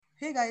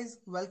Hey guys,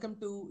 welcome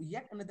to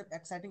yet another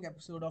exciting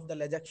episode of the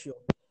Legex Show,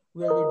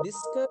 where we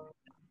discuss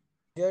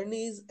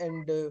journeys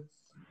and the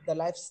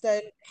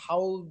lifestyle,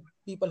 how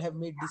people have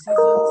made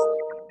decisions,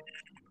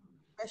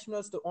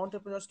 professionals to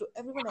entrepreneurs to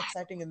everyone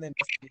exciting in the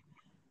industry.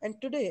 And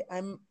today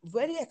I'm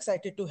very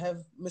excited to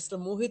have Mr.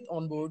 Mohit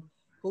on board,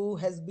 who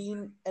has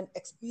been an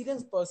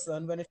experienced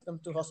person when it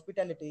comes to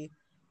hospitality.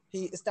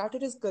 He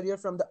started his career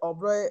from the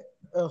Oberoi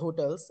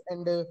hotels,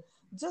 and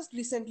just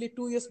recently,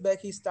 2 years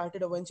back, he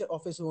started a venture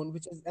of his own,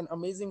 which is an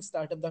amazing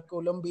startup, the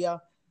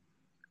Columbia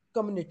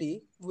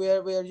community,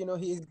 where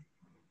he's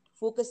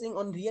focusing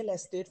on real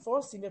estate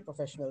for senior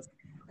professionals.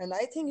 And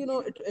I think it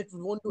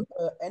won't do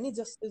any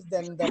justice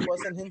than the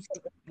person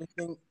himself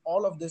explaining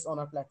all of this on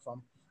our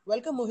platform.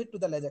 Welcome, Mohit, to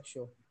the Legex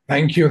Show.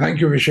 Thank you. Thank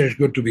you, Vishesh.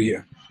 Good to be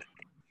here.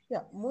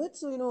 Yeah, Mohit,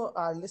 so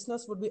our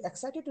listeners would be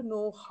excited to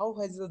know how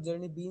has your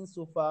journey been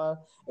so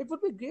far. It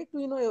would be great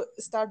to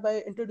start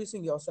by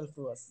introducing yourself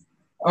to us.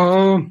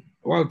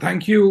 Well,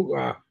 thank you.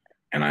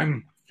 And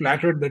I'm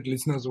flattered that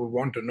listeners would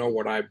want to know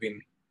what I've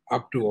been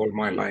up to all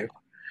my life.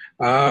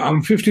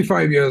 I'm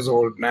 55 years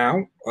old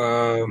now.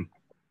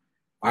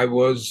 I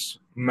was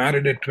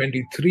married at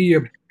 23,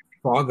 a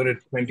father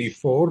at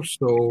 24.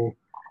 So,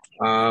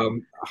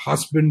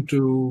 husband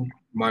to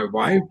my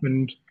wife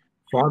and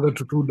father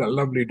to two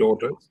lovely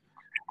daughters.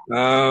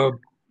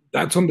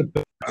 That's on the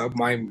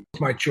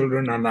my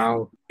children are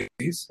now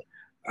babies,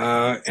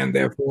 and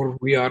therefore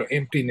we are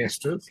empty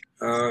nesters,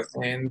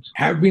 and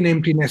have been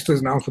empty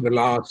nesters now for the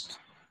last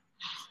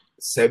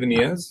 7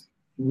 years,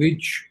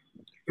 which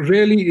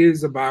really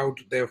is about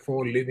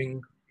therefore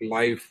living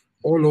life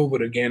all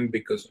over again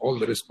because all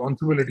the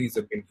responsibilities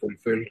have been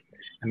fulfilled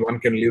and one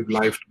can live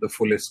life to the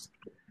fullest.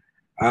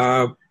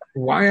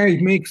 Why I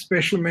make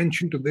special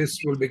mention to this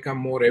will become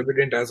more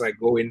evident as I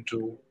go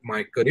into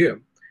my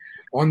career.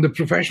 On the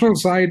professional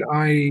side,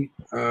 I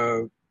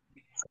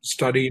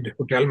studied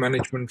hotel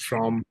management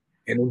from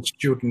an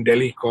institute in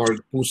Delhi called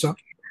PUSA,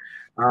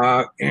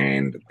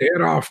 and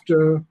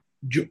thereafter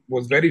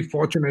was very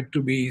fortunate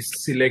to be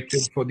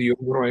selected for the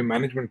Oberoi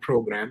management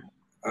program.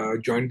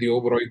 Joined the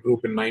Oberoi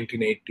group in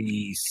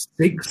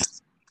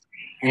 1986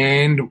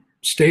 and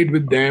stayed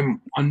with them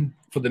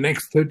for the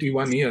next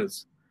 31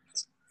 years.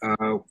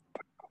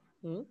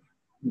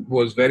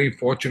 Was very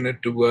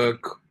fortunate to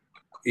work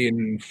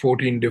in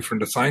 14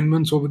 different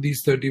assignments over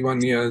these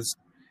 31 years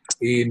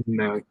in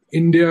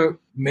India,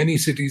 many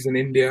cities in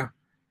India,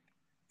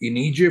 in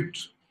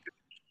Egypt.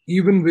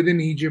 Even within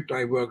Egypt,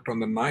 I worked on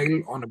the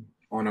Nile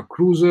on a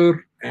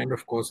cruiser, and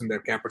of course in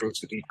their capital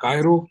city,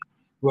 Cairo.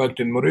 Worked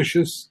in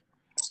Mauritius,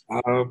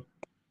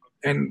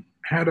 and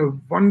had a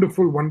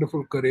wonderful,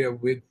 wonderful career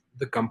with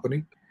the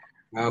company,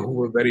 who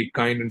were very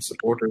kind and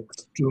supportive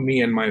to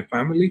me and my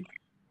family.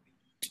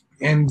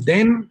 And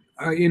then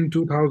in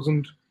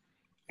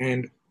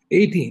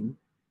 2018,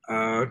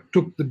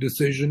 took the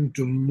decision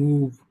to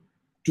move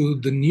to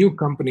the new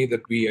company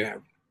that we have,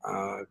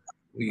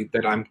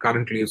 that I'm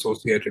currently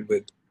associated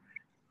with,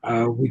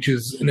 which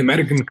is an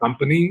American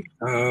company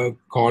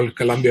called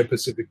Columbia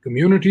Pacific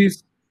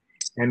Communities.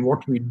 And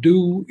what we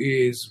do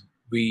is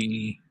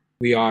we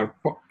are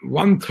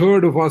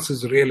 1/3 of us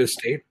is real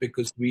estate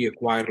because we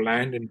acquire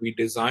land and we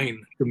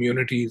design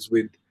communities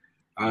with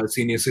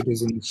senior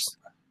citizens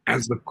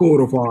as the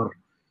core of our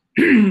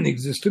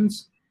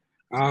existence.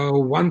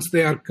 Once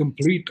they are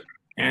complete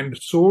and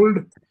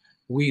sold,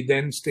 we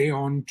then stay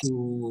on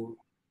to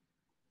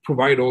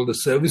provide all the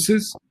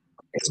services,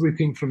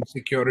 everything from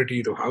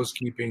security to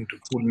housekeeping to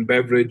food and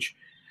beverage,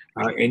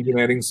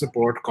 engineering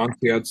support,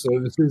 concierge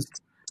services.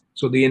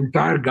 So the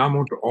entire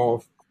gamut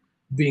of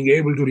being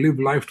able to live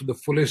life to the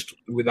fullest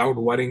without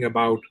worrying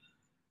about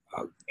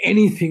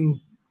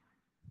anything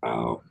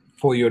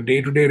for your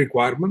day-to-day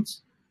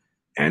requirements.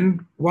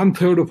 And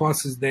 1/3 of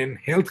us is then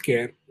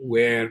healthcare,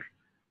 where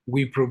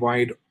we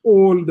provide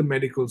all the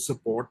medical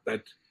support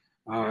that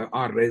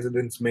our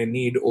residents may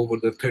need over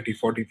the 30,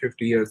 40,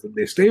 50 years that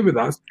they stay with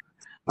us,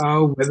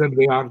 whether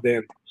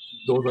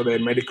those are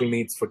their medical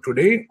needs for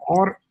today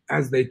or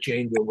as they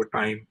change over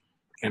time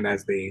and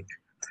as they age.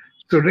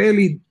 So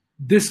really,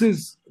 this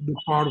is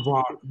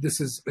this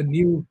is a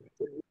new,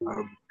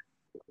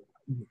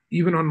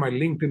 even on my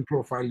LinkedIn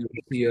profile, you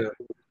will see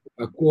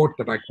a quote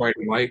that I quite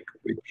like,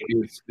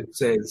 it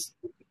says,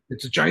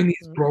 it's a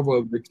Chinese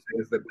proverb which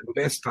says that the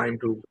best time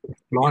to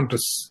plant a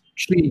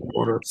tree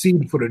or a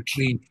seed for a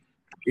tree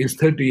is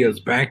 30 years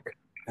back,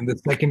 and the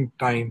second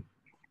time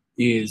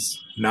is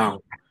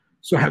now.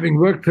 So having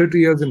worked 30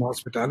 years in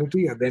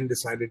hospitality, I then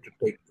decided to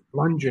take the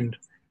plunge and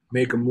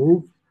make a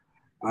move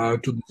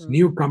to this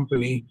new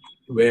company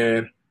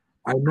where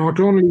I not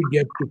only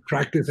get to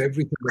practice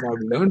everything that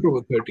I've learned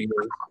over 30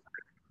 years,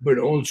 but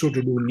also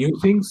to do new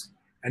things,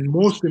 and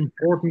most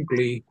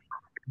importantly,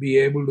 be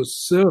able to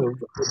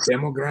serve a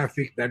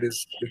demographic that is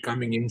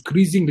becoming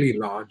increasingly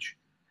large,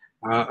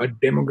 a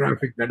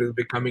demographic that is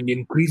becoming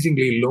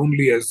increasingly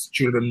lonely as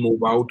children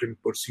move out in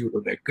pursuit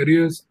of their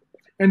careers,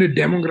 and a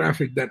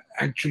demographic that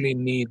actually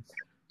needs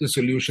the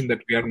solution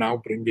that we are now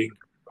bringing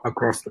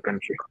across the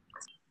country.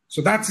 So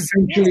that's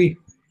essentially,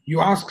 you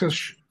asked us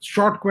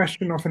short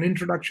question of an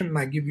introduction, and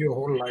I give you a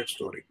whole life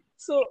story.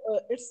 So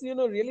it's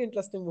really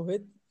interesting,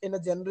 Mohit. In a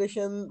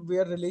generation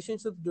where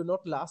relationships do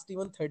not last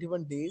even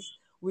 31 days,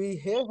 we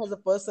here has a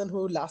person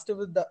who lasted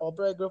with the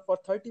Oberoi group for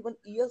 31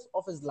 years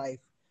of his life,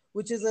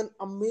 which is an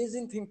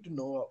amazing thing to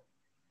know.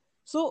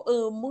 So,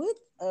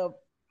 Mohit,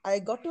 I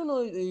got to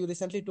know you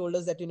recently told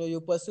us that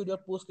you pursued your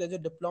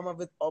postgraduate diploma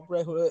with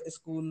Opera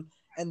School,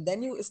 and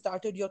then you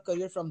started your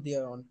career from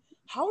there on.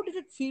 How did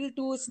it feel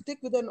to stick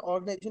with an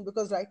organization?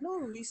 Because right now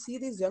we see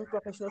these young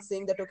professionals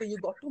saying that okay, you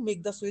got to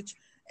make the switch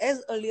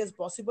as early as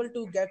possible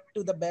to get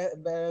to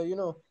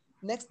the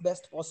next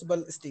best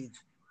possible stage.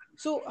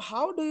 So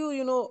how do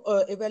you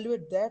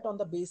evaluate that on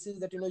the basis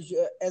that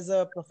as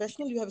a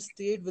professional you have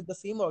stayed with the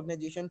same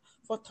organization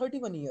for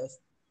 31 years?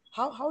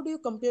 How do you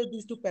compare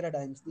these two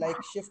paradigms, like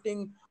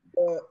shifting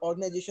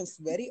organizations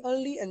very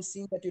early and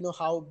seeing that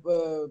how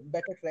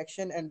better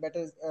traction and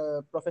better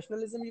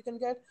professionalism you can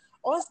get,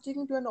 or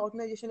sticking to an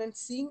organization and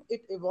seeing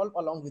it evolve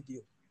along with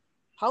you?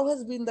 How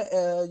has been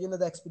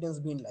the experience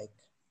been like?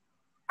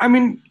 I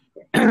mean,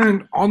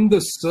 on the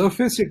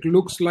surface, it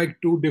looks like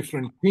two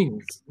different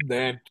things.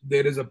 That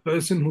there is a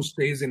person who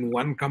stays in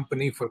one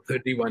company for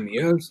 31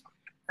 years,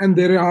 and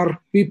there are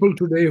people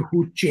today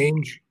who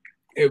change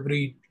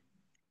every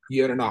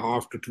year and a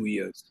half to 2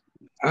 years.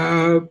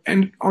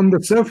 And on the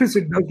surface,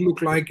 it does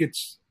look like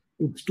it's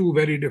two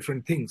very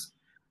different things.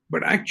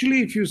 But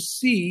actually, if you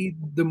see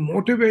the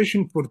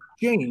motivation for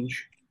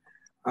change,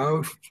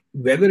 uh,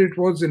 whether it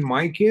was in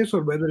my case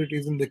or whether it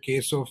is in the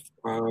case of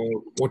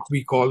what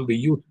we call the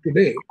youth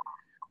today,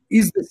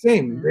 is the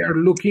same. They Hmm.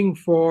 are looking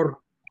for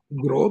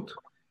growth,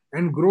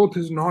 and growth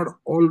is not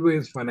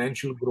always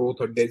financial growth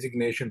or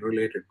designation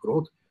related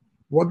growth.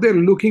 What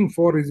they're looking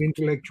for is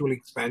intellectual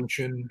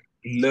expansion,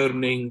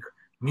 learning,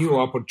 new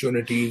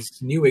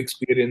opportunities, new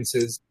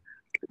experiences.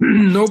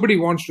 Nobody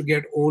wants to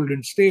get old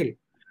and stale.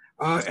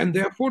 And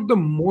therefore, the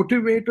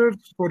motivators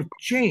for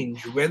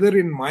change, whether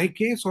in my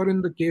case or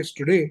in the case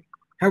today,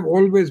 have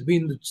always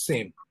been the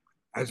same.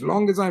 As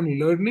long as I'm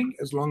learning,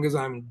 as long as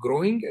I'm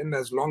growing, and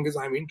as long as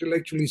I'm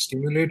intellectually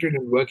stimulated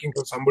and working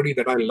for somebody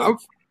that I love,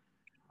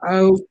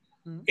 uh,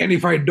 Hmm. and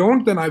if I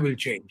don't, then I will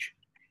change.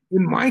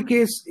 In my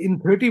case, in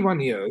 31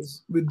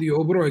 years with the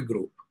Oberoi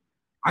Group,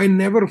 I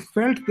never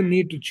felt the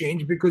need to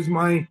change because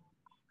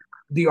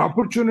the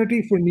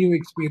opportunity for new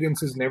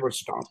experiences never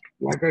stopped.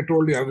 Like I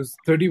told you, I was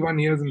 31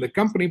 years in the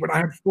company, but I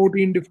had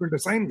 14 different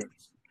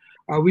assignments,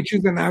 which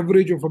is an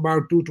average of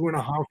about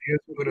 2.5 years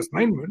per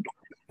assignment.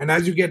 And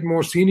as you get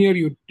more senior,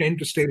 you tend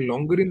to stay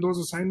longer in those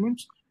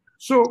assignments.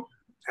 So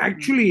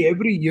actually,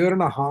 every year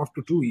and a half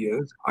to 2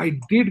 years, I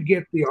did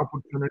get the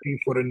opportunity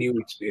for a new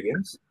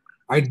experience.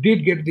 I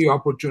did get the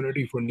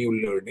opportunity for new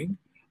learning.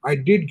 I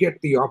did get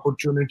the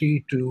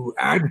opportunity to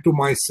add to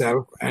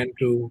myself and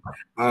to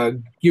uh,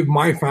 give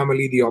my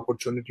family the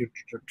opportunity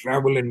to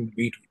travel and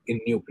be in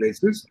new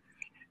places.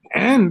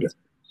 And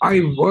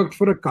I worked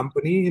for a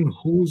company in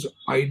whose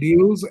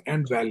ideals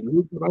and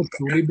values that I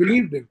truly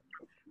believed in.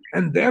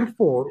 And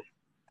therefore,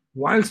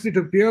 whilst it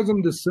appears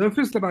on the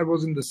surface that I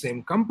was in the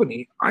same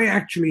company, I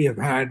actually have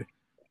had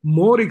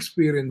more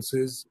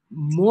experiences,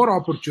 more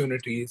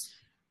opportunities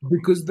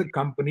because the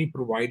company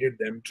provided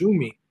them to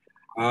me.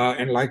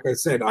 And like I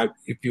said,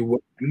 if you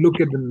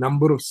look at the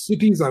number of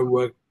cities I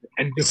worked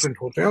and different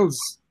hotels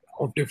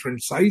of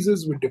different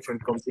sizes with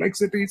different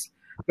complexities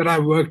that I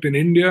worked in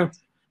India,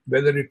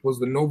 whether it was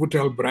the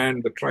Novotel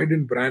brand, the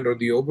Trident brand, or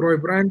the Oberoi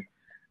brand,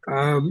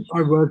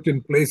 I worked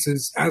in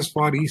places as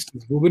far east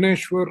as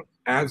Bhubaneswar,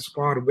 as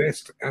far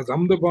west as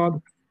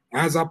Ahmedabad,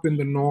 as up in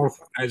the north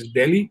as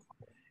Delhi,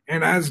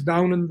 and as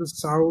down in the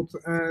south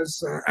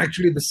as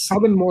actually the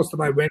southernmost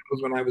that I went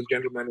was when I was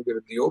general manager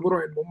at the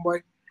Oberoi in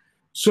Mumbai.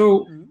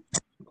 So Hmm.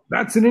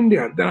 that's in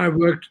India. Then I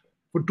worked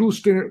for two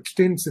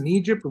stints in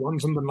Egypt,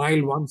 once on the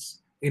Nile,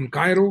 once in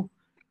Cairo,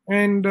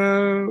 and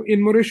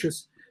in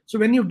Mauritius. So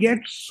when you get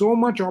so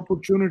much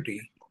opportunity,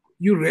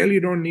 you really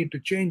don't need to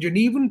change. And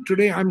even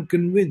today, I'm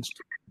convinced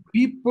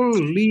people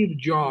leave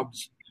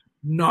jobs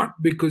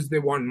not because they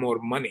want more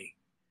money.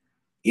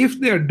 If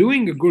they are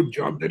doing a good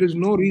job, there is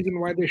no reason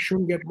why they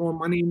shouldn't get more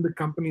money in the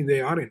company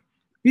they are in.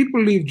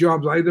 People leave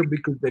jobs either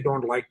because they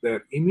don't like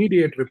their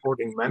immediate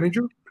reporting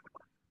manager,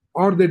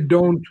 or they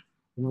don't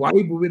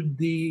vibe with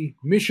the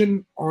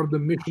mission or the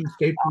mission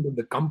statement of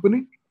the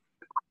company,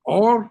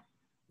 or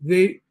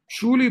they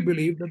truly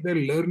believe that their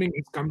learning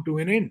has come to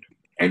an end.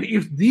 And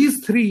if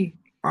these three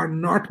are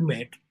not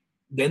met,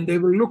 then they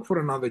will look for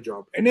another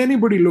job. And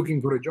anybody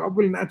looking for a job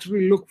will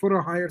naturally look for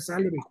a higher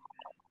salary.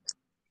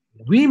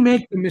 We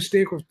make the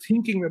mistake of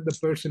thinking that the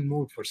person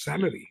moved for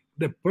salary.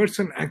 The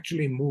person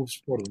actually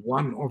moves for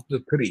one of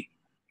the three.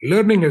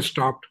 Learning has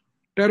stopped,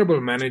 terrible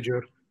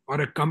manager,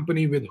 or a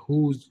company with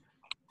whose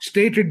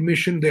stated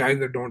mission they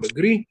either don't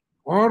agree,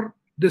 or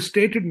the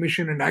stated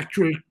mission and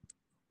actual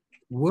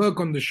work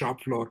on the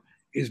shop floor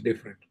is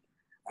different.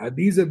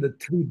 These are the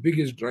three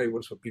biggest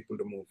drivers for people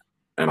to move.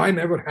 And I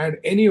never had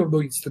any of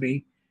those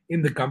three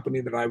in the company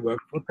that I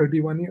worked for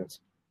 31 years.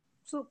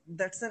 So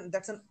that's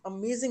an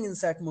amazing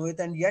insight, Mohit,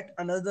 and yet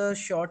another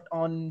shot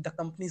on the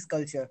company's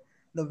culture.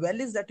 The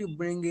values that you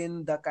bring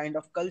in, the kind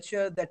of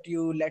culture that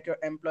you let your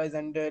employees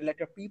and let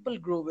your people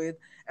grow with,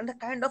 and the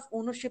kind of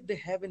ownership they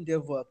have in their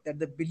work, that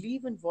they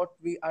believe in what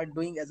we are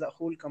doing as a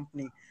whole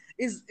company,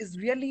 is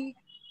really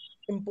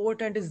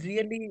important, is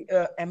really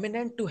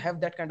eminent to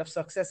have that kind of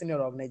success in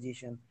your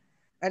organization.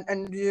 And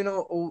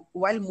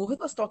while Mohit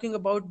was talking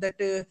about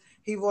that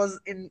he was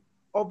in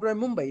Oberoi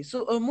Mumbai.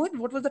 So Mohit,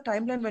 what was the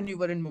timeline when you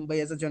were in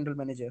Mumbai as a general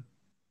manager?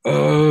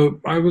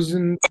 I was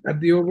in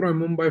at the Oberoi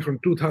Mumbai from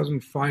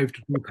 2005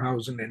 to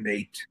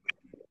 2008.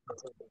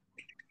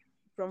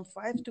 From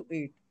 5 to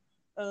 8.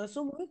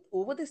 So Mohit,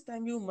 over this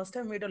time you must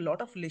have made a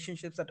lot of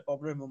relationships at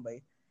Oberoi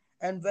Mumbai,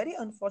 and very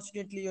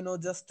unfortunately,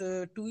 just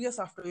 2 years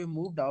after you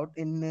moved out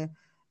in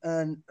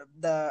uh,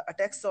 the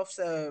attacks of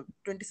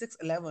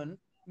 26/11,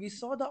 we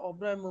saw the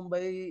Oberoi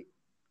Mumbai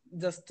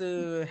just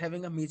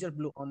having a major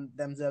blow on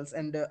themselves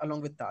and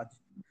along with Taj.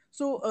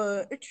 So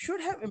it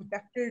should have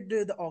impacted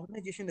the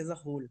organization as a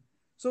whole.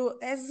 So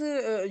as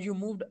you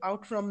moved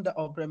out from the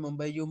Oberoi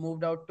Mumbai, you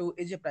moved out to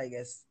Egypt, I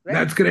guess, right?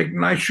 That's correct.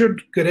 And I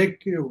should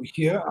correct you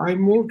here. I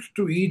moved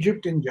to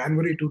Egypt in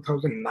January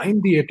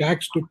 2009. The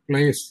attacks took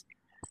place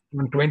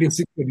on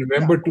 26th of Yeah.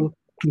 November to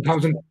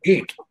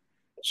 2008.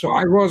 So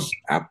I was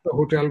at the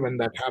hotel when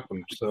that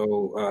happened. So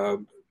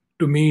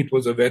to me, it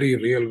was a very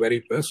real,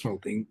 very personal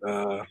thing,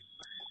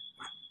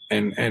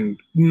 and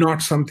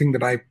not something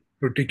that I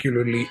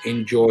particularly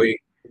enjoy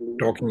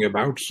talking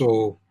about.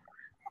 So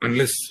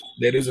unless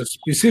there is a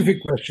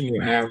specific question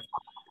you have,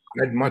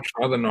 I'd much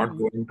rather not Mhm.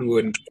 go into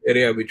an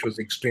area which was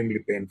extremely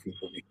painful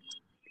for me.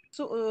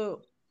 So,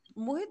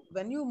 Mohit,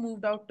 when you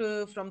moved out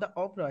from the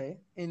Oberoi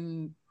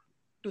in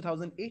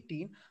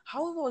 2018,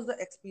 how was the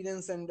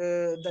experience and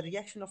the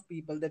reaction of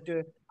people that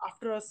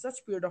after a such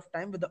period of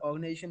time with the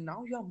organization,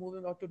 now you are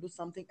moving out to do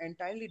something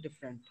entirely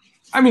different?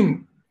 I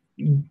mean,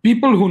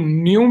 people who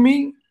knew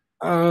me,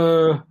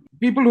 uh,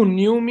 people who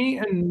knew me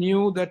and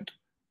knew that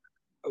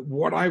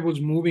what I was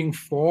moving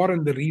for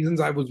and the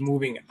reasons I was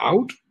moving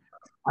out,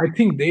 I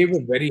think they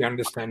were very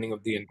understanding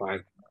of the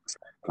entire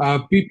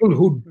thing. People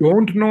who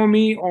don't know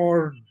me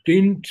or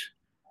didn't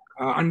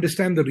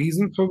understand the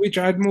reasons for which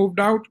I had moved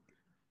out,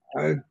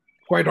 uh,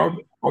 quite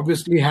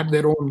obviously had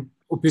their own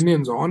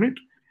opinions on it.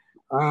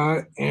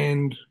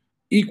 And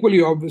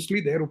equally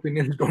obviously, their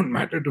opinions don't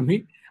matter to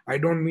me. I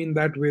don't mean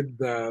that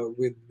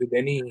with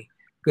any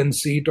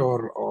conceit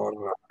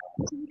or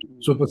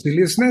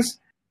superciliousness.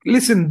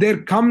 Listen,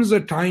 there comes a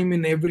time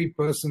in every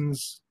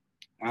person's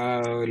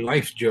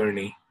life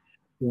journey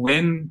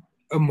when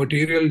a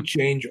material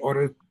change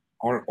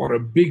or a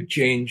big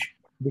change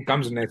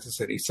becomes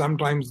necessary.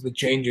 Sometimes the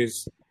change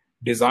is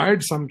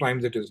desired,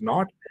 sometimes it is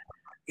not.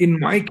 In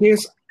my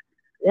case,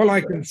 all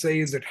I can say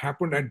is it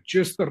happened at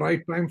just the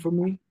right time for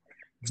me.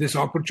 This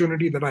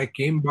opportunity that I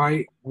came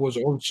by was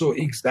also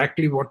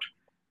exactly what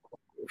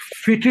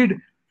fitted.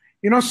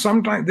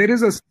 Sometimes there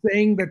is a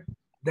saying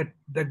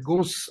that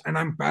goes, and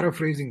I'm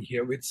paraphrasing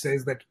here, which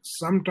says that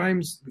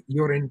sometimes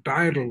your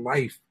entire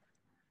life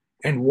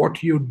and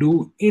what you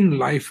do in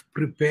life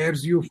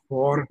prepares you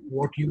for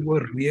what you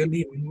were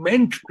really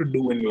meant to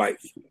do in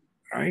life,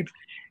 right?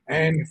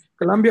 And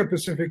Columbia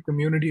Pacific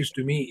Communities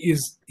to me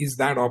is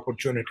that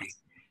opportunity.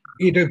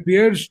 It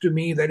appears to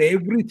me that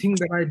everything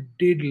that I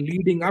did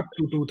leading up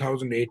to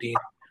 2018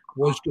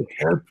 was to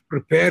help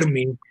prepare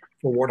me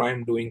for what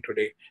I'm doing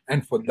today.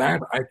 And for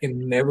that, I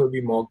can never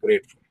be more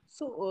grateful.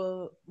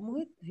 So,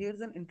 Mohit,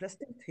 here's an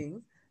interesting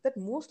thing that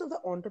most of the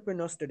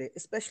entrepreneurs today,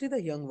 especially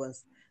the young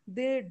ones,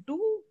 they do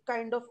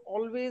kind of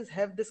always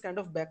have this kind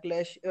of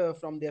backlash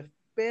from their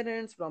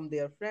parents, from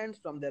their friends,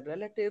 from their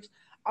relatives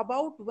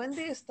about when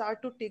they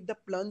start to take the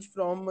plunge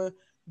from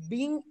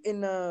being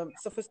in a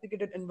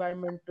sophisticated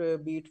environment,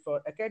 be it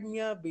for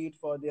academia, be it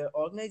for their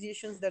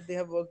organizations that they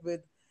have worked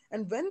with.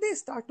 And when they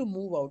start to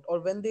move out, or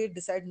when they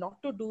decide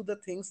not to do the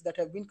things that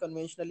have been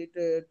conventionally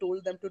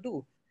told them to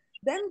do,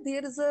 then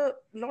there is a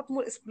lot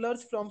more splurge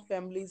from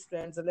families,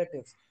 friends,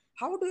 relatives.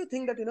 How do you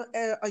think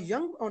that a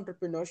young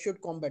entrepreneur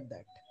should combat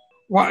that?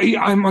 Well,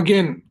 I'm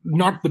again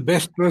not the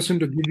best person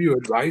to give you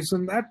advice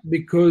on that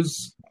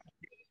because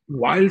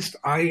whilst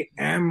I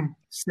am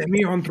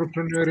semi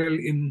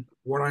entrepreneurial in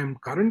what I'm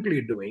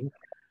currently doing,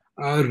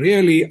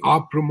 really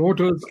our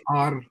promoters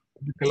are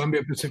the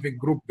Columbia Pacific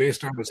Group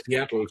based out of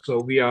Seattle. So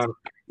we are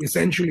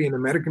essentially an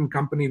American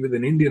company with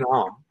an Indian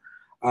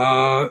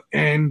arm.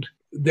 And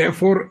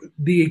therefore,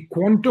 the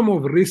quantum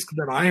of risk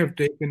that I have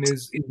taken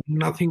is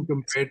nothing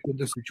compared to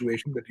the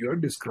situation that you're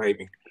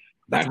describing.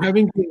 That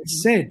having been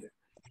said,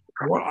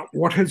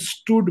 what has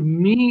stood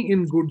me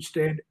in good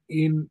stead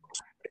in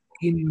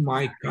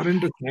my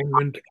current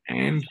assignment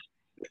and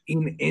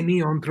in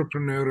any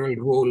entrepreneurial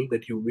role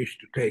that you wish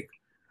to take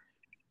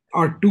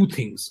are two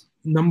things.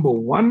 Number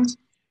one,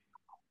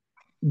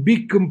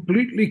 be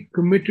completely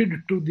committed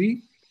to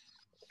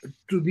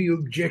the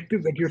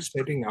objective that you're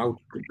setting out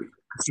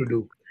to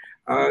do.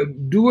 Uh,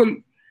 do a,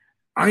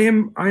 I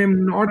am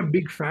not a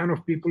big fan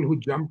of people who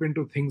jump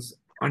into things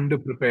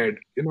underprepared.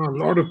 A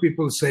lot of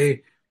people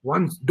say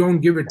Once,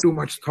 don't give it too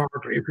much thought.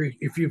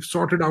 If you've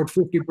sorted out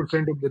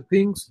 50% of the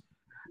things,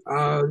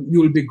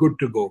 you'll be good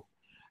to go.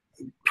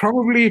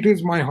 Probably it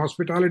is my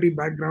hospitality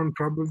background.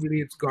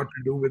 Probably it's got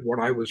to do with what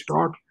I was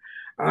taught.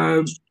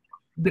 Uh,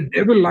 the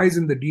devil lies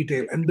in the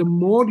detail. And the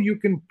more you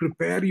can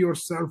prepare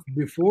yourself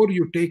before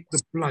you take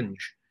the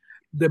plunge,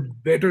 the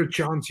better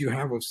chance you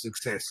have of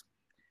success.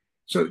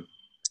 So,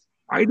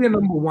 idea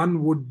number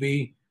one would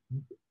be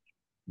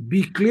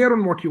clear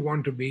on what you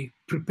want to be,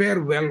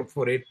 prepare well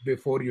for it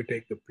before you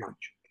take the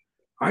plunge.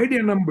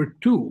 Idea number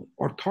two,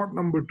 or thought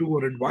number two,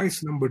 or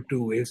advice number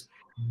two is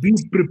be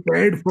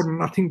prepared for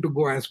nothing to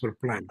go as per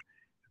plan.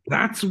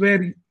 That's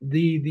where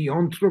the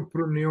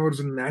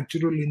entrepreneur's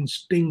natural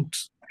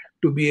instincts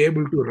to be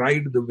able to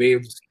ride the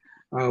waves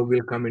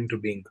will come into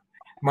being.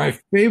 My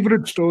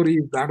favorite story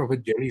is that of a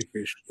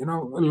jellyfish. You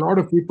know, a lot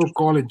of people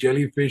call a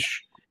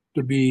jellyfish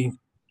to be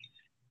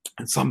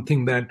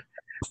something that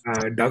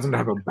doesn't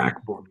have a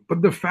backbone.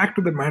 But the fact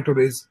of the matter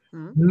is,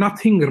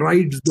 nothing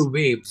rides the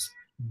waves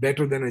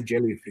better than a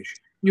jellyfish.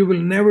 You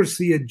will never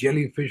see a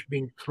jellyfish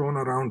being thrown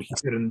around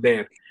here and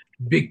there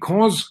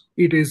because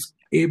it is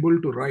able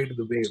to ride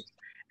the wave.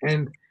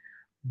 And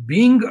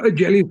being a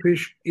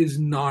jellyfish is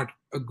not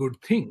a good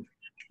thing.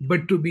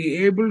 But to be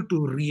able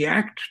to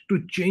react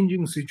to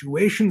changing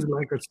situations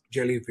like a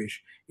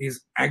jellyfish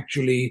is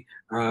actually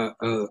a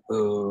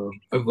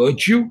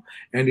virtue,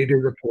 and it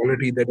is a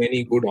quality that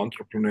any good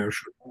entrepreneur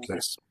should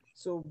possess.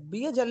 So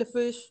be a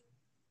jellyfish,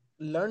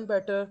 learn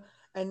better,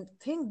 and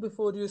think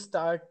before you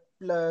start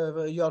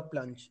your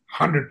plunge.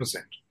 100%.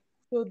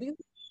 So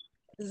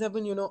these have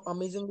been,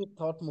 amazingly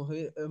thought,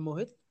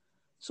 Mohit.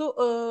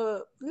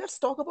 So let's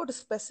talk about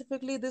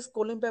specifically this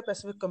Columbia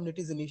Pacific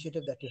Communities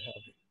Initiative that you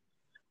have.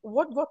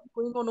 What's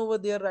going on over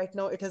there right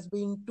now? It has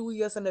been 2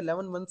 years and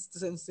 11 months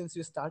since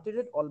you started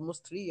it,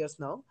 almost 3 years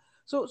now.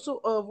 So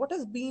what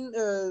has been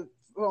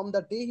from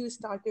the day you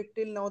started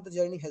till now the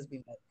journey has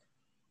been like?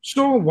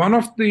 So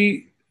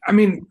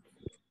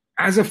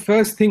as a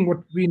first thing, what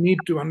we need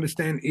to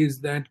understand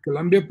is that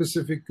Columbia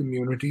Pacific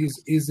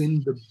Communities is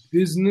in the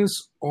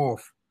business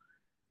of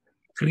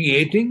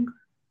creating,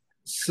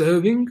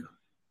 serving,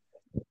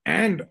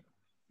 and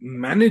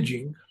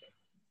managing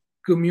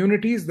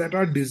communities that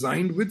are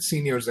designed with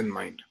seniors in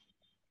mind.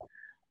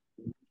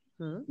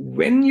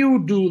 When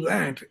you do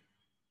that,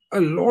 a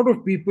lot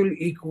of people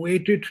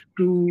equate it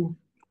to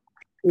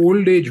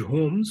old age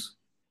homes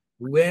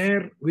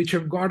which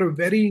have got a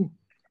very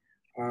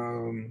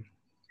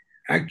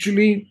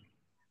actually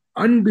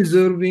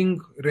undeserving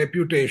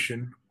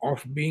reputation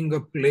of being a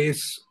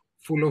place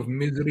full of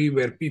misery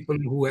where people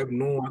who have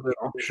no other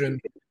option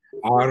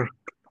are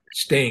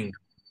staying.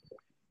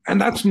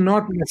 And that's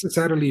not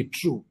necessarily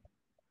true.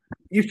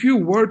 If you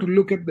were to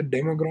look at the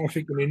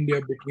demographic in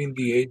India between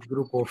the age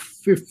group of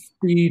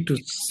 50 to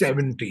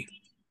 70,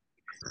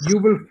 you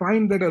will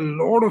find that a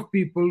lot of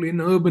people in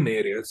urban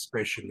areas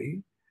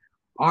especially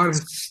are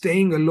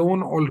staying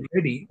alone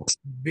already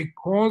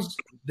because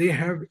they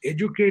have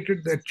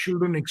educated their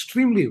children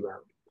extremely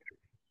well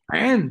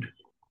and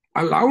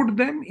allowed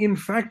them, in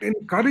fact,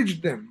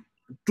 encouraged them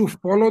to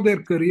follow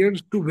their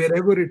careers to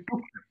wherever it took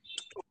them.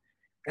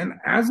 And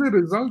as a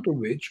result of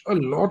which, a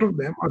lot of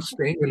them are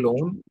staying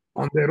alone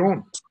on their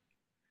own.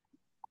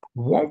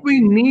 What we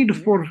need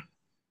for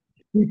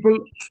people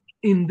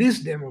in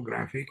this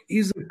demographic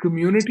is a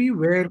community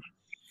where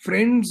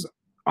friends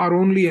are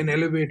only an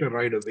elevator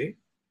ride away,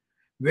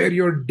 where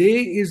your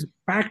day is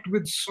packed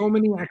with so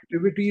many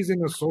activities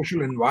in a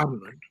social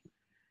environment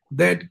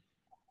that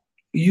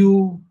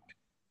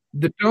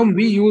the term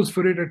we use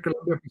for it at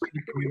Columbia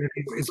Pacific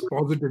Communities is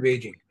positive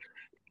aging,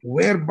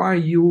 whereby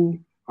you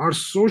are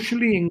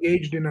socially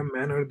engaged in a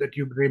manner that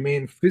you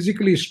remain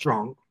physically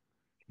strong,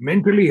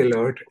 mentally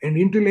alert, and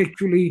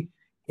intellectually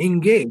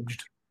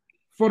engaged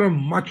for a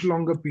much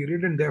longer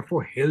period, and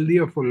therefore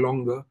healthier for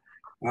longer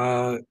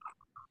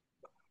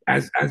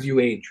as you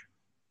age.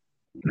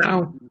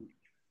 Now,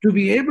 to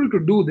be able to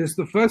do this,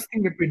 the first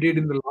thing that we did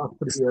in the last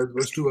 3 years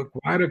was to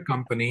acquire a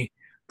company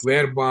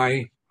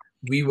whereby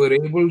we were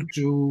able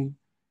to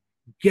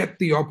get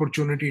the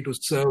opportunity to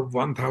serve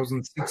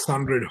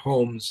 1,600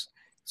 homes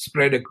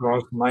spread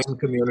across 9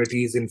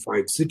 communities in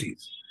 5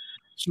 cities.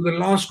 So the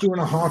last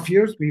 2.5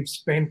 years, we've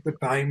spent the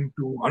time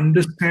to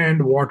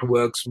understand what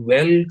works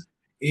well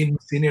in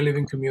senior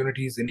living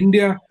communities in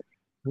India.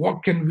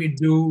 What can we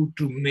do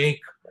to make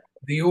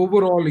the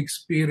overall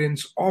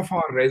experience of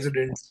our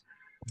residents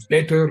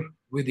better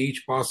with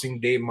each passing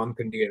day, month,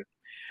 and year?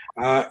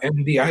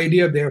 And the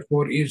idea,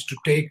 therefore, is to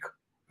take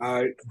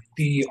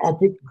the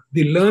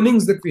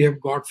learnings that we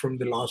have got from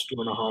the last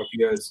 2.5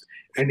 years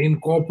and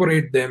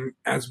incorporate them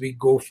as we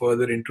go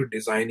further into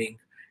designing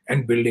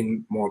and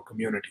building more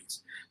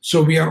communities.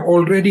 So we are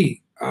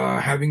already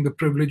having the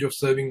privilege of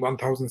serving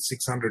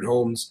 1,600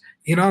 homes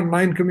in our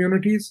 9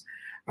 communities.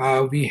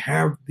 We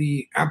have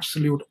the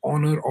absolute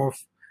honor of,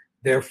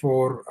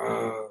 therefore,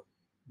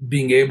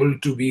 being able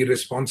to be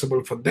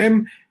responsible for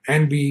them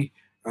and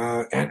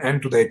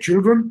to their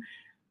children.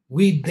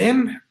 We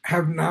then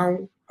have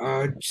now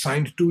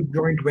signed 2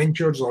 joint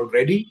ventures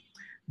already.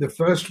 The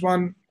first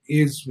one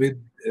is with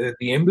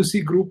the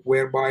Embassy Group,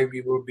 whereby we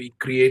will be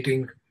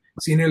creating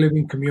senior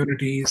living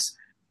communities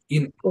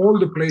in all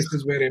the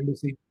places where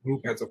Embassy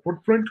Group has a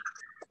footprint.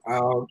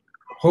 Uh,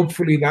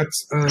 Hopefully,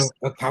 that's a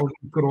 1,000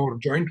 crore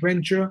joint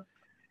venture,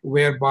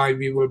 whereby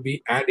we will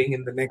be adding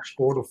in the next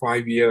 4 to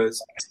 5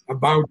 years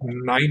about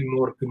 9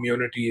 more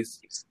communities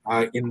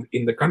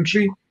in the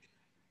country.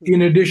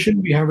 In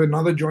addition, we have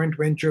another joint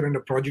venture and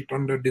a project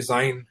under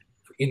design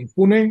in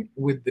Pune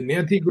with the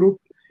Niyati Group,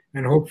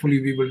 and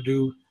hopefully we will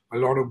do a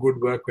lot of good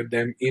work with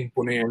them in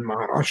Pune and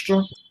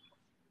Maharashtra.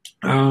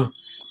 Uh,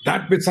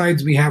 that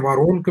besides, we have our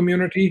own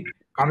community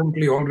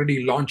currently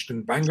already launched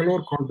in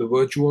Bangalore called the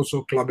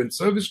Virtuoso Club and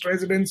Service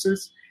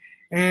Residences.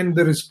 And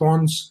the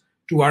response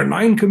to our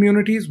 9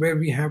 communities, where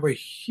we have a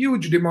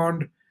huge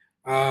demand,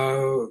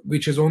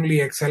 which has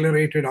only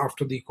accelerated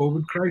after the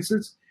COVID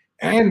crisis,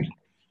 and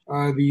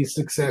the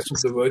success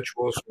of the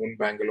Virtuoso in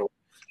Bangalore.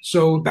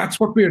 So that's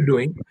what we are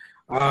doing.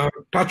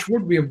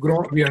 Touchwood, we have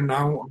grown. We are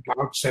now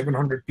about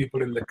 700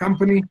 people in the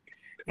company,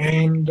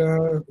 and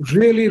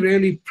really,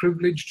 really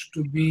privileged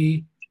to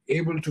be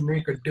able to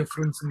make a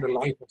difference in the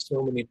life of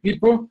so many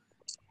people,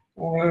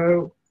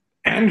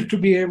 and to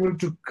be able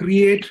to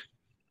create,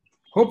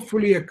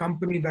 hopefully, a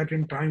company that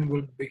in time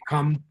will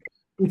become,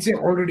 it's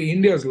already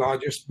India's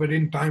largest, but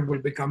in time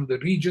will become the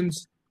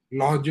region's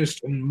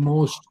largest and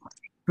most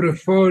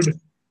preferred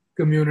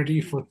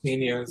community for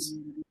seniors.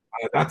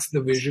 That's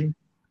the vision.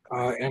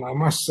 And I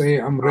must say,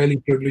 I'm really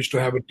privileged to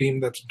have a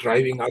team that's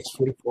driving us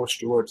full force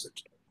towards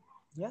it.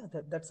 Yeah,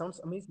 that sounds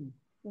amazing.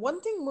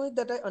 One thing, Mohit,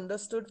 that I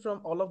understood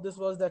from all of this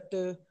was that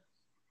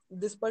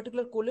this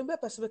particular Columbia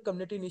Pacific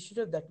Community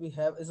Initiative that we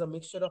have is a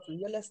mixture of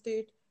real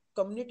estate,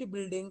 community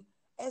building,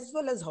 as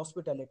well as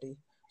hospitality.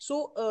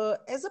 So,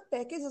 as a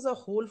package as a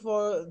whole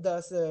for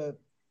the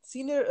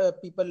senior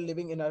people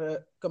living in our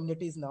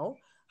communities now,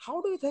 how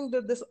do you think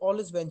that this all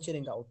is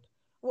venturing out?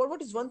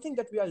 What is one thing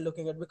that we are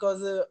looking at?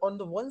 Because on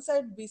the one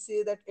side, we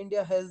say that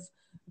India has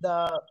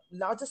the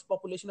largest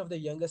population of the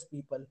youngest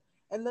people.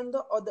 And then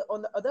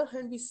on the other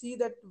hand, we see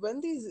that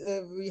when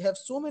we have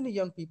so many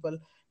young people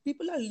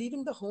are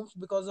leaving the homes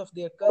because of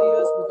their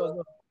careers, because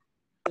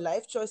of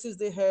life choices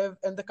they have,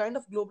 and the kind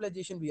of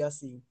globalization we are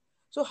seeing.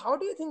 So, how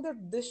do you think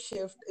that this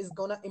shift is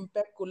gonna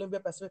impact Columbia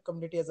Pacific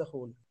community as a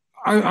whole?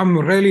 I'm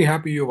really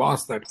happy you've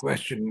asked that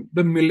question.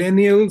 The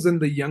millennials and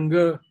the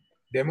younger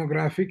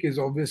demographic is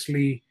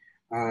obviously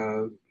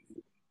uh,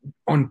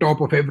 on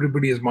top of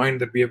everybody's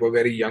mind that we have a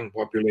very young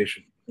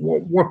population.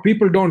 What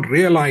people don't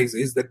realize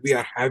is that we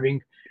are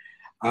having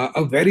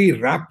a very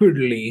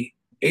rapidly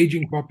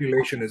aging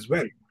population as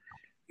well.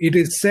 It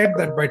is said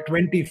that by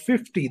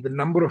 2050, the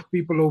number of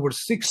people over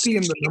 60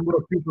 and the number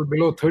of people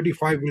below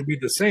 35 will be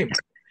the same,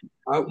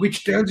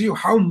 which tells you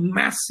how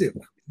massive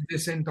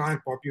this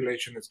entire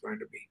population is going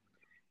to be.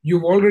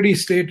 You've already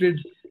stated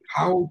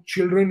how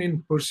children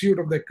in pursuit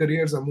of their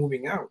careers are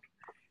moving out.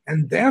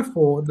 And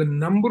therefore, the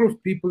number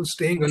of people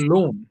staying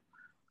alone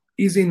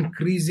is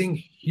increasing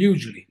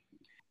hugely.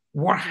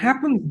 What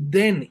happens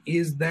then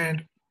is that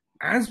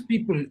as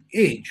people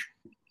age,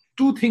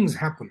 two things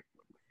happen.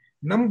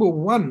 Number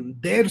one,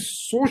 their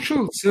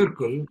social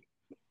circle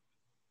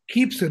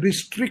keeps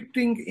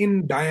restricting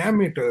in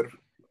diameter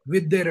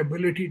with their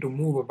ability to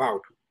move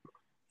about.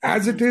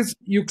 As it is,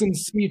 you can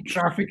see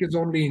traffic is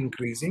only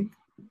increasing,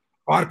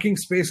 parking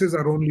spaces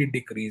are only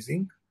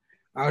decreasing,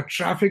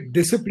 traffic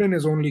discipline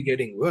is only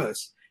getting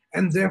worse,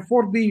 and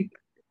therefore the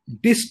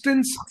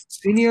distance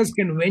seniors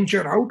can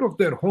venture out of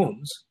their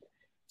homes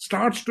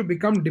starts to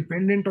become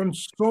dependent on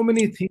so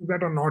many things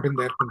that are not in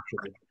their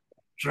control.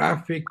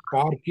 Traffic,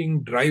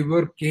 parking,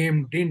 driver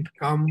came, didn't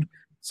come,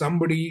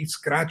 somebody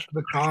scratched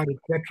the car,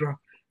 etc.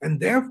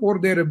 And therefore,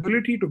 their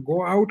ability to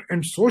go out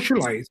and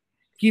socialize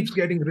keeps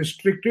getting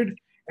restricted.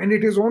 And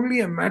it is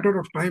only a matter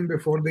of time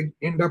before they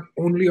end up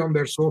only on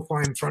their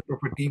sofa in front of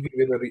a TV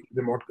with a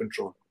remote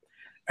control.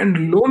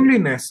 And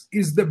loneliness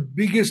is the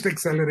biggest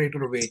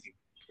accelerator of aging,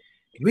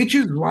 which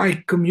is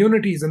why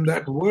communities, and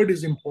that word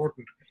is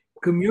important,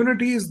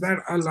 communities that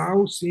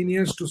allow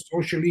seniors to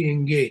socially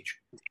engage,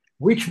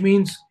 which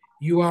means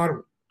you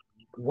are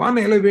one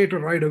elevator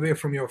ride away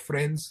from your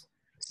friends.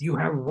 You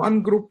have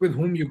one group with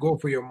whom you go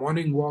for your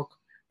morning walk,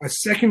 a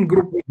second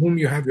group with whom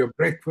you have your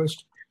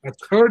breakfast, a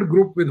third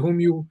group with whom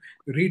you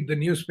read the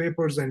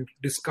newspapers and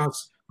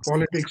discuss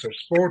politics or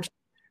sports,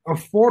 a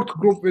fourth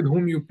group with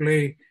whom you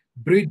play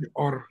bridge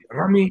or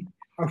rummy,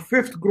 a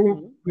fifth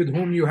group with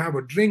whom you have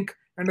a drink,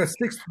 and a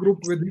sixth group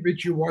with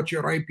which you watch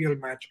your IPL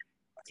match.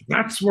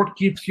 That's what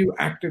keeps you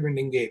active and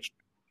engaged.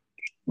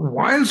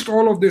 Whilst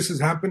all of this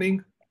is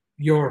happening,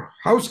 your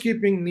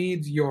housekeeping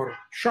needs, your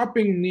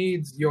shopping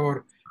needs,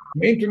 your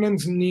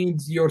maintenance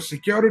needs, your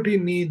security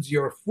needs,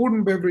 your food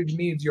and beverage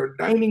needs, your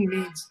dining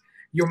needs,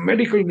 your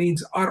medical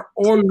needs are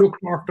all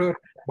looked after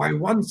by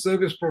one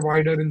service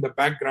provider in the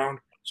background.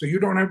 So you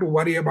don't have to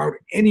worry about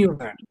any of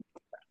that.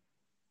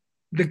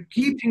 The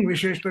key thing,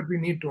 Vishesh, that we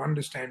need to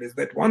understand is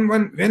that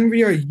when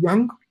we are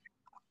young,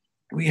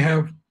 we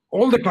have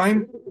all the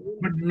time,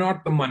 but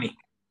not the money.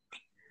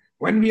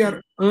 When we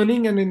are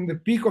earning and in the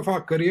peak of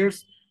our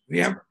careers, We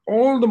have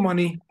all the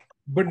money,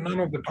 but none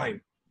of the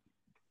time.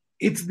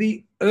 It's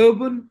the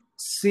urban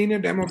senior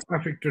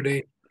demographic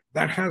today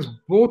that has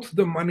both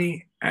the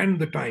money and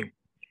the time.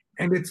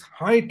 And it's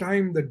high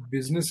time that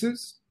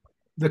businesses,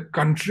 the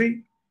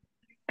country,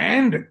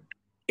 and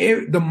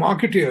the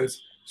marketeers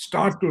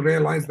start to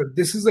realize that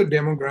this is a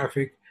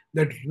demographic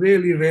that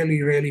really,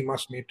 really, really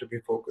must need to be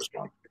focused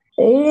on.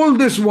 All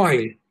this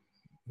while,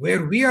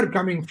 where we are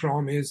coming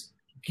from is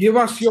give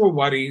us your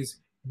worries,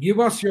 give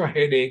us your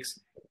headaches,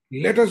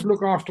 let us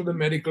look after the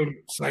medical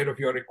side of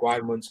your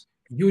requirements.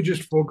 You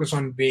just focus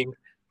on being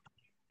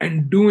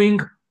and doing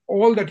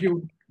all that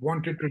you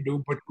wanted to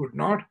do but could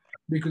not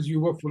because you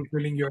were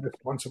fulfilling your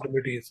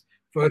responsibilities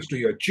first to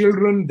your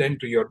children, then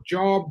to your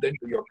job, then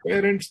to your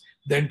parents,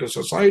 then to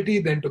society,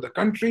 then to the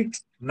country.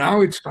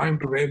 Now it's time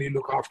to really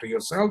look after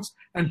yourselves,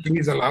 and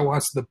please allow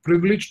us the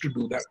privilege to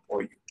do that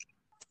for you.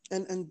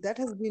 And that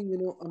has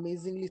been,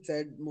 amazingly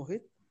said,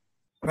 Mohit.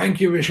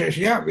 Thank you, Vishesh.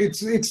 Yeah,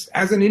 it's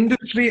as an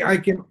industry, I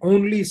can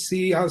only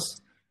see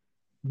us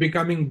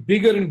becoming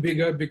bigger and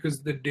bigger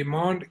because the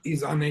demand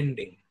is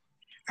unending.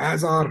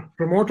 As our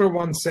promoter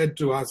once said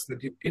to us, that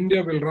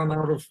India will run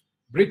out of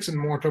bricks and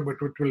mortar, but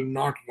it will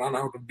not run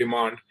out of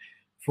demand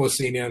for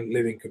senior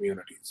living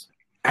communities.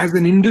 As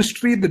an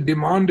industry, the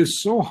demand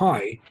is so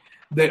high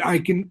that I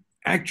can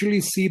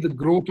actually see the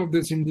growth of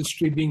this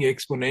industry being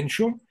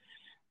exponential,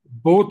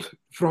 both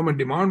from a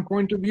demand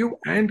point of view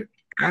and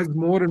as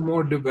more and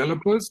more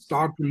developers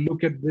start to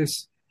look at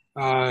this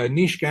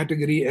niche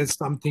category as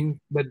something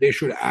that they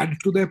should add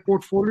to their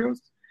portfolios.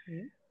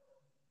 Mm-hmm.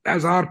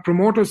 As our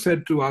promoter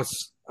said to us,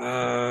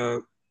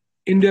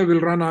 India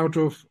will run out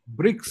of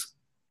bricks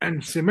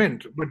and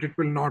cement, but it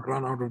will not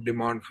run out of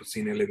demand for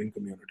senior living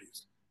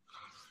communities.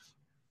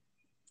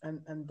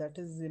 And that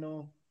is,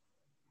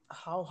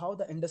 how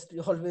the industry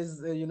always,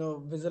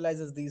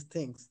 visualizes these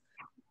things.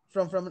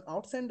 From an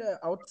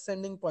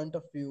outstanding point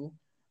of view,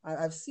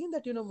 I've seen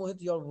that, Mohit,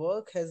 your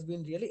work has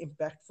been really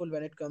impactful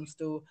when it comes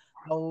to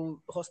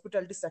how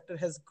hospitality sector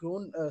has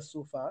grown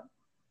so far.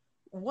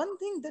 One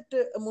thing that,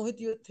 Mohit,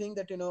 you think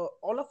that,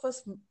 all of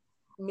us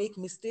make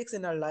mistakes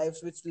in our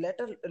lives, which let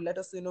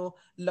us,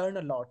 learn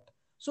a lot.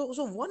 So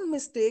one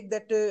mistake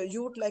that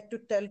you would like to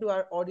tell to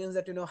our audience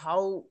that,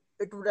 how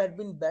it would have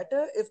been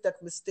better if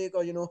that mistake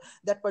or,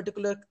 that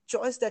particular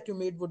choice that you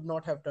made would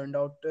not have turned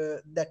out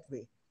that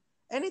way.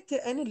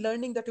 Any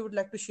learning that you would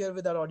like to share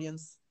with our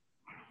audience?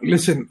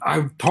 Listen,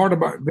 I've thought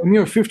about, when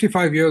you're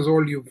 55 years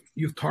old,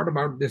 you've thought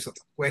about this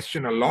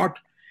question a lot,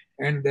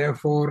 and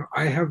therefore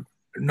I have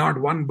not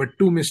one but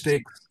two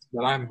mistakes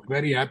that I'm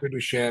very happy to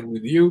share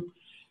with you,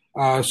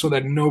 so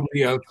that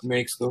nobody else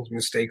makes those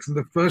mistakes. And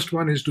the first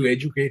one is to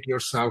educate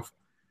yourself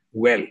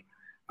well.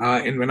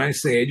 And when I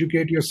say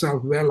educate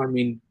yourself well, I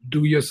mean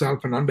do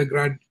yourself an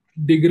undergrad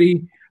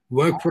degree,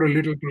 work for a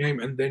little time,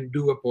 and then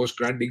do a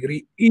postgrad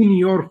degree in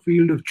your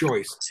field of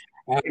choice.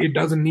 It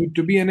doesn't need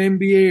to be an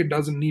MBA. It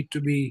doesn't need to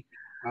be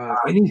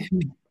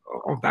anything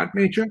of that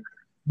nature.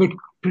 But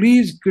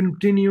please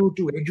continue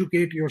to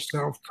educate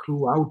yourself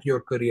throughout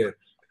your career.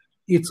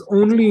 It's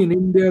only in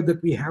India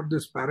that we have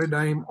this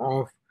paradigm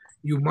of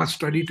you must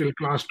study till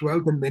class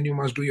 12 and then you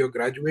must do your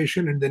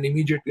graduation. And then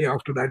immediately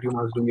after that, you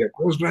must do your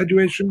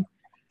post-graduation.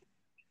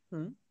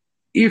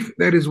 If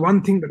there is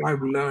one thing that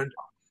I've learned,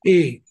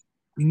 A,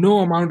 no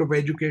amount of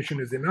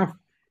education is enough.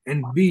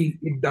 And B,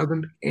 it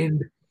doesn't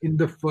end in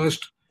the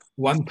first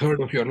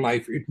 1/3 of your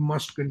life. It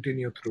must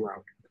continue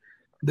throughout.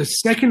 The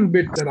second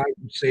bit that I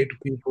would say to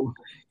people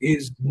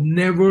is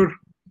never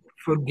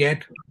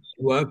forget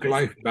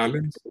work-life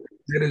balance.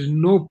 There is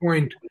no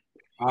point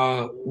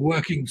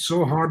working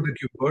so hard that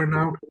you burn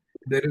out.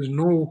 There is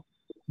no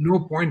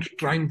point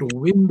trying to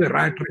win the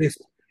rat race,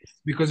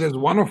 because as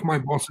one of my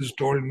bosses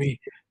told me,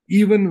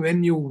 even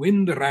when you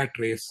win the rat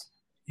race,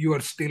 you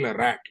are still a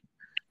rat.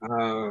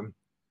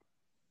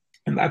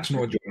 And that's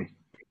no joy.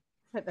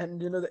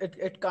 And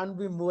it can't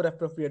be more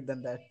appropriate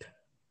than that.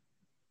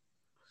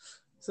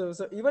 So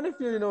even if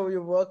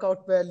you work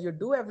out well, you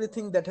do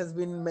everything that has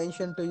been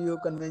mentioned to you,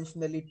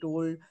 conventionally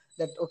told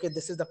that okay,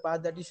 this is the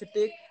path that you should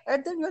take,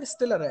 and then you are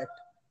still a rat.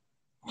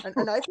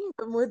 And I think,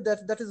 Mohit,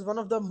 that is one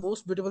of the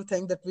most beautiful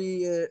things that we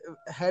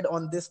had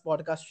on this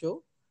podcast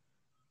show.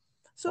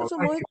 So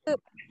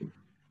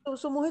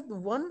Mohit,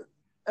 one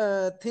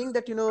thing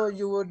that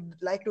you would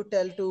like to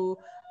tell to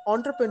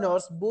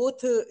entrepreneurs,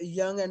 both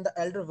young and the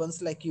elder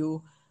ones like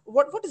you,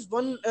 what is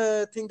one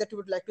thing that you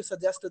would like to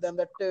suggest to them,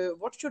 that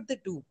what should they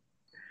do?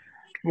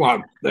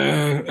 Well,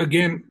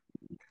 again,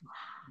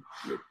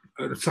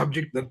 a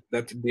subject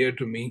that's dear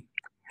to me,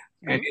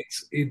 and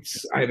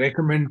it's I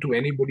recommend to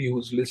anybody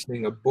who's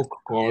listening a book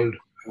called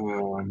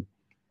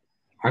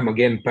I'm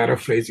again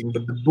paraphrasing,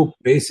 but the book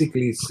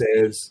basically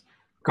says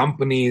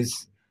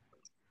companies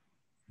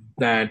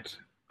that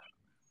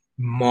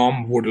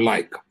mom would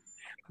like.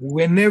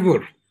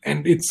 Whenever,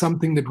 and it's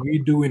something that we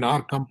do in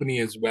our company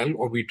as well,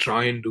 or we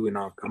try and do in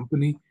our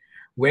company,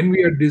 when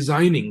we are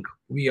designing,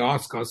 we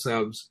ask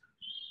ourselves,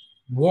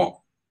 what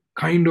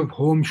kind of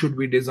home should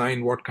we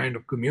design? What kind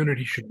of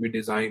community should we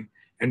design?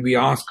 And we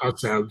ask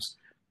ourselves,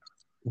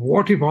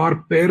 What if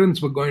our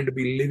parents were going to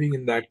be living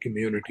in that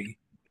community?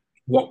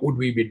 What would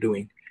we be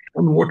doing?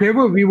 And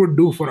whatever we would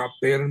do for our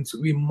parents,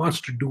 we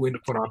must do it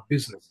for our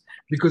business,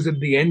 because at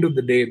the end of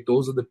the day,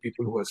 those are the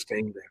people who are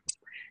staying there.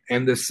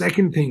 And the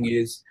second thing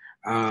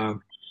uh,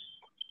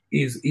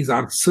 is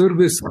our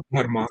service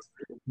dharma,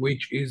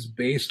 which is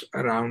based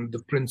around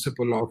the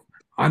principle of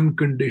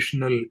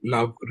unconditional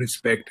love,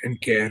 respect, and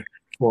care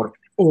for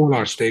all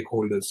our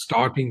stakeholders,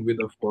 starting with,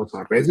 of course,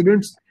 our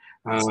residents,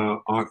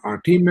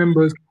 our team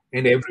members,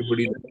 and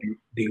everybody that we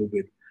deal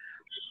with.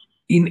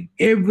 In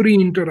every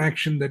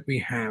interaction that we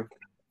have,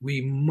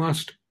 we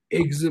must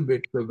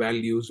exhibit the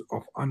values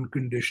of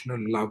unconditional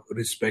love,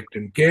 respect,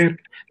 and care.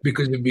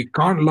 Because if we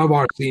can't love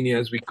our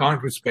seniors, we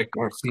can't respect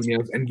our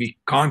seniors, and we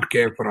can't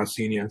care for our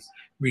seniors,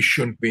 we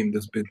shouldn't be in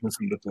this business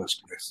in the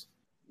first place.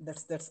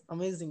 That's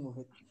amazing,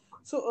 Mohit.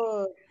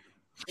 So,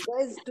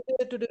 guys,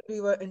 today we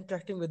were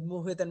interacting with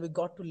Mohit, and we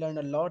got to learn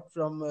a lot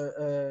from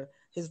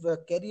his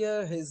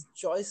career, his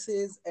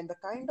choices, and the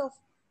kind of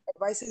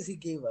advices he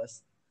gave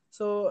us.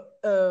 So,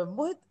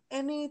 Mohit,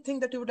 anything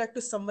that you would like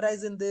to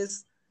summarize in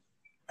this?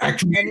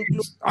 Actually, Any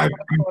clue I've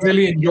for our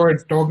really enjoyed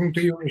audience? talking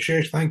to you,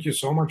 Nishesh. Thank you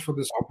so much for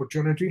this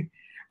opportunity.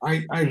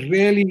 I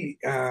really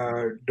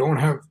don't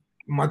have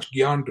much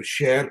gyan to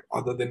share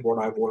other than what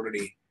I've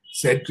already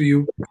said to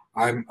you.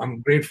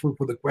 I'm grateful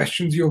for the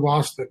questions you've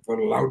asked that were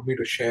allowed me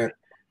to share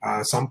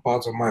some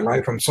parts of my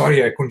life. I'm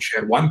sorry I couldn't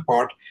share one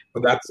part,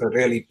 but that's a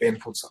really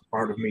painful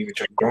part of me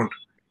which I don't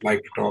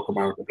like to talk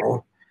about at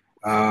all.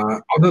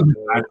 Other than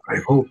that, I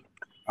hope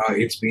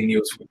it's been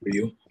useful for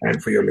you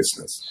and for your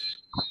listeners.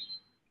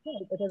 Yeah,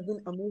 it has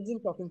been amazing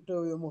talking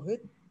to you,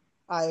 Mohit.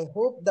 I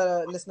hope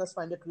the listeners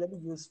find it really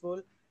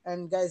useful.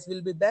 And guys,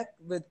 we'll be back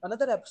with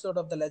another episode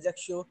of the Legex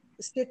Show.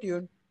 Stay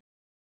tuned.